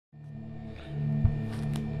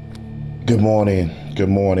Good morning. Good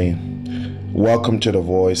morning. Welcome to the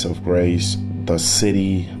Voice of Grace, the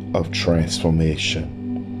city of transformation,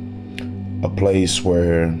 a place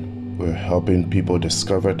where we're helping people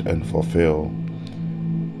discover and fulfill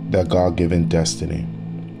their God-given destiny.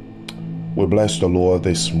 We bless the Lord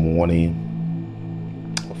this morning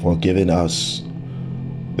for giving us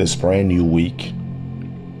this brand new week,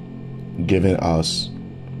 giving us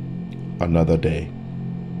another day.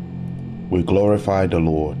 We glorify the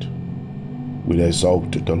Lord. We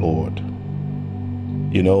exalt the Lord.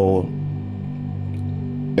 You know,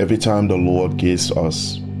 every time the Lord gives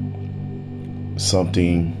us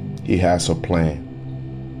something, He has a plan.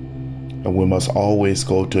 And we must always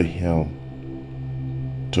go to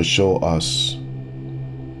Him to show us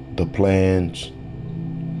the plans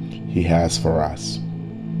He has for us.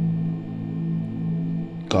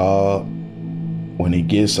 God, when He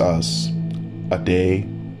gives us a day,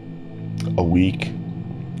 a week,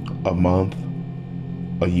 a month,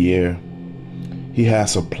 a year, He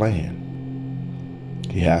has a plan.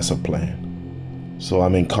 He has a plan. So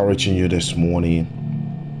I'm encouraging you this morning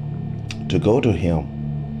to go to Him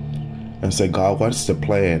and say, God, what's the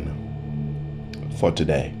plan for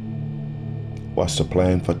today? What's the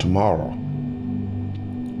plan for tomorrow?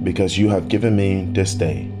 Because you have given me this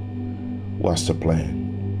day. What's the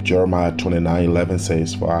plan? Jeremiah 29:11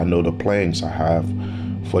 says, for I know the plans I have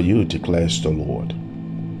for you, declares the Lord.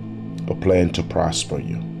 A plan to prosper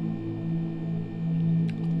you.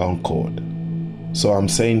 Unquote. So I'm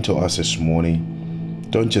saying to us this morning,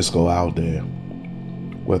 don't just go out there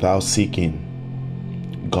without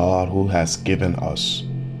seeking God, who has given us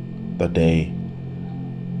the day,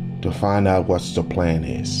 to find out what the plan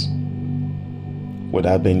is. With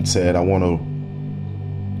that being said, I want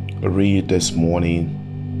to read this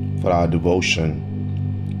morning for our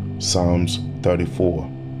devotion Psalms 34,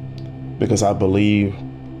 because I believe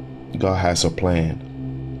God has a plan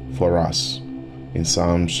for us in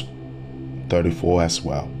Psalms 34 as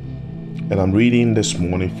well. And I'm reading this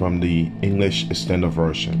morning from the English Standard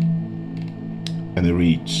Version. And it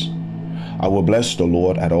reads, I will bless the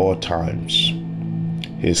Lord at all times.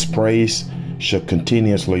 His praise shall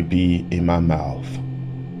continuously be in my mouth.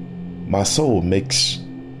 My soul makes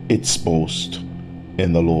its boast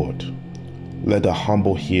in the Lord. Let the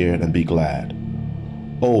humble hear and be glad.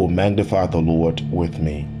 Oh, magnify the Lord with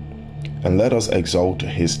me, and let us exalt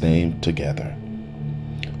His name together.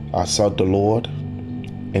 I sought the Lord,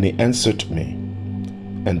 and He answered me,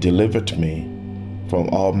 and delivered me from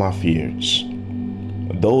all my fears.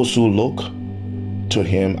 Those who look to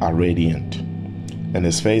Him are radiant, and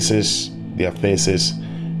their faces,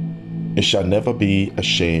 it shall never be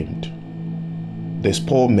ashamed. This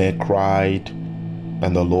poor man cried,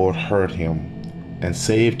 and the Lord heard him, and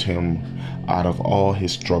saved him out of all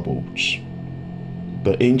his troubles.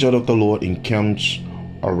 The angel of the Lord encamps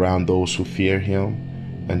around those who fear Him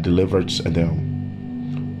and delivers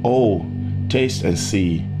them. Oh, taste and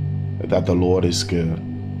see that the Lord is good.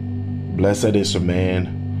 Blessed is the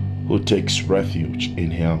man who takes refuge in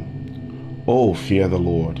Him. Oh, fear the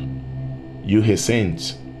Lord, you His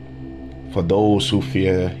saints, for those who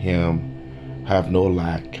fear Him have no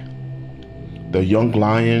lack. The young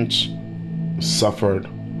lions suffered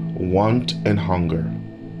want and hunger,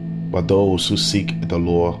 but those who seek the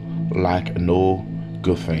Lord lack no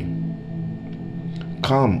good thing.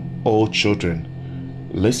 Come, O children,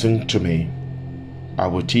 listen to me. I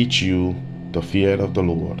will teach you the fear of the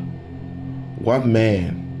Lord. What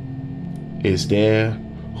man is there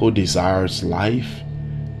who desires life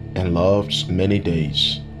and loves many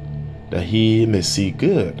days, that he may see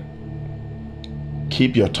good?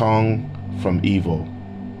 Keep your tongue from evil,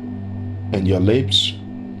 and your lips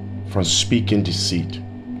from speaking deceit.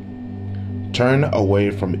 Turn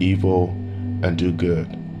away from evil and do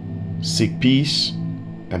good. Seek peace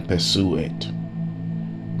and pursue it.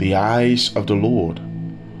 The eyes of the Lord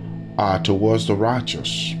are towards the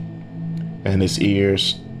righteous, and His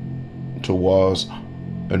ears towards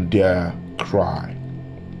their cry.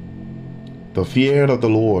 The fear of the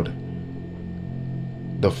Lord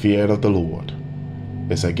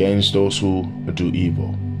is against those who do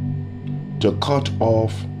evil, to cut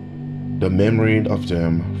off the memory of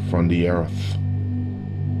them from the earth.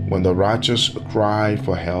 When the righteous cry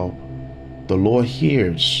for help, the Lord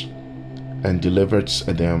hears and delivers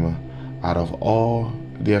them out of all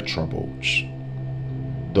their troubles.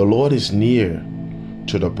 The Lord is near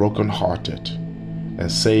to the brokenhearted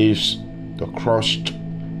and saves the crushed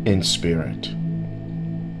in spirit.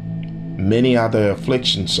 Many are the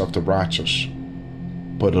afflictions of the righteous,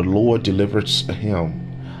 but the Lord delivers him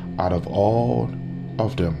out of all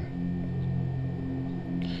of them.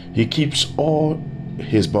 He keeps all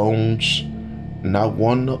his bones, not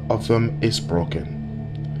one of them is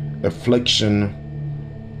broken. Affliction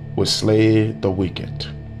will slay the wicked,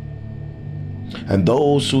 and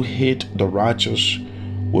those who hate the righteous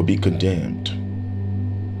will be condemned.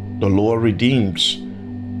 The Lord redeems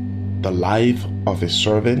the life of his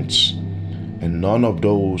servants, and none of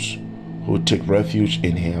those who take refuge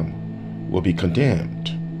in him will be condemned.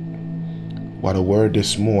 What a word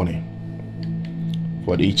this morning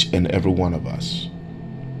for each and every one of us.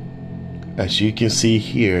 As you can see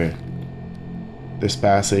here, this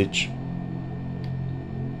passage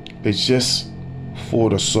is just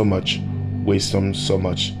full of so much wisdom, so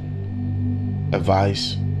much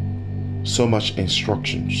advice, so much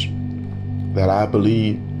instructions that I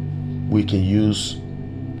believe we can use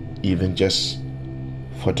even just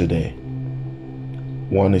for today.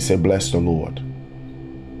 One is say, bless the Lord.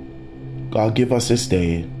 God, give us this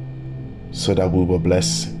day so that we will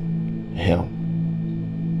bless him.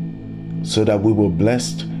 So that we will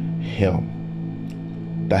bless him.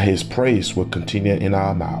 That his praise will continue in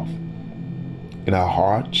our mouth, in our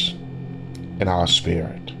hearts, in our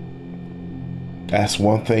spirit. That's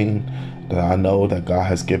one thing that I know that God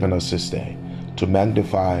has given us this day, to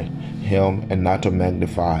magnify him and not to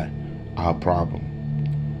magnify our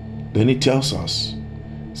problem. Then he tells us,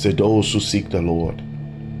 say, those who seek the Lord,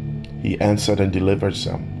 he answered and delivers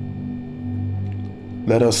them.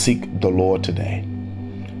 Let us seek the Lord today,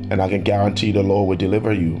 and I can guarantee the Lord will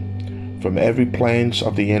deliver you from every plans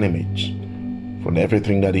of the enemies, from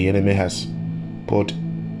everything that the enemy has put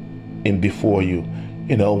in before you.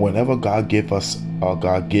 You know, whenever God gives us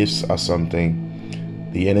something,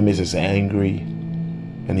 the enemy is angry,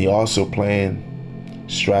 and he also plans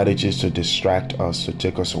strategies to distract us, to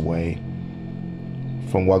take us away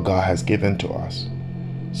from what God has given to us.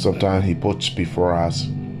 Sometimes he puts before us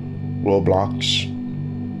roadblocks.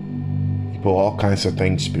 He puts all kinds of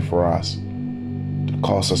things before us to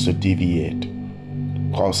cause us to deviate,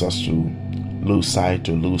 cause us to lose sight,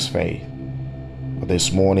 to lose faith. But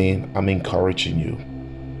this morning, I'm encouraging you.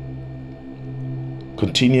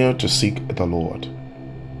 Continue to seek the Lord,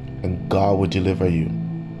 and God will deliver you.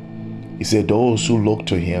 He said, those who look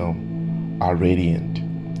to him are radiant.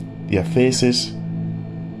 Their faces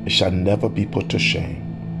shall never be put to shame.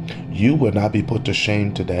 You will not be put to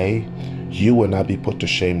shame today. You will not be put to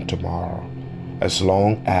shame tomorrow, as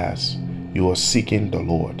long as you are seeking the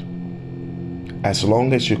Lord. As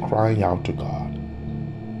long as you're crying out to God,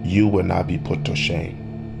 you will not be put to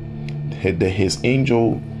shame. His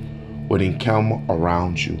angel will encamp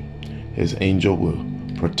around you. His angel will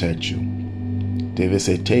protect you. David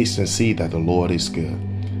said, taste and see that the Lord is good.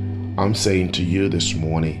 I'm saying to you this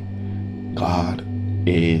morning, God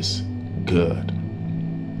is good.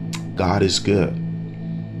 God is good.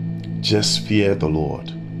 Just fear the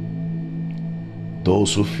Lord.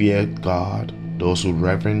 Those who fear God, those who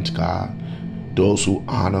reverence God, those who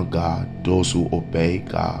honor God, those who obey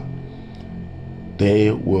God,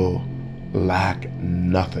 they will lack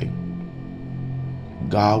nothing.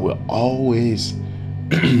 God will always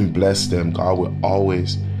bless them. God will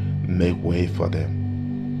always make way for them.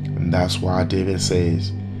 And that's why David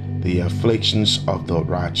says, the afflictions of the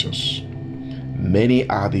righteous. Many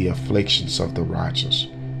are the afflictions of the righteous,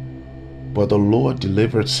 but the Lord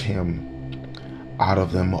delivers him out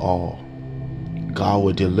of them all. God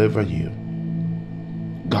will deliver you.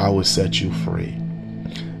 God will set you free.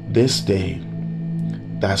 This day,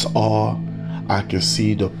 that's all I can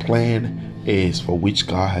see the plan is for which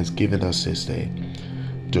God has given us this day.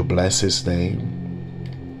 To bless his name,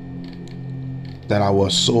 that our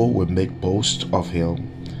soul will make boast of him,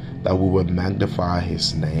 that we will magnify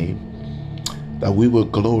his name, that we will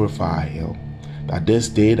glorify him, that this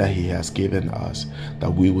day that he has given us,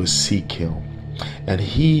 that we will seek him, and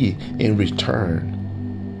he in return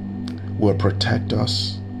will protect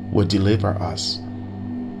us, will deliver us.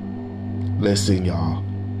 Listen, y'all,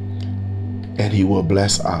 and he will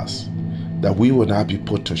bless us, that we will not be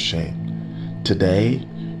put to shame. Today,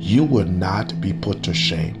 you will not be put to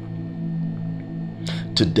shame.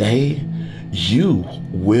 Today, you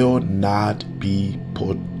will not be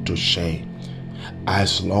put to shame.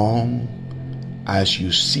 As long as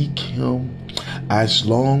you seek him, as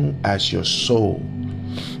long as your soul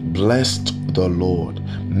blessed the Lord,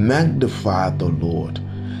 magnify the Lord,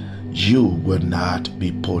 you will not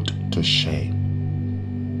be put to shame.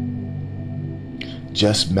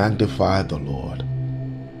 Just magnify the Lord.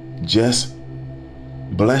 Just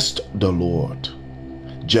bless the Lord.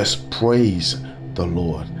 Just praise the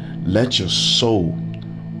Lord. Let your soul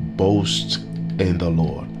boast in the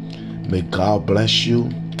Lord. May God bless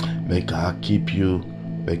you. May God keep you.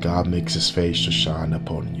 May God make his face to shine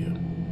upon you.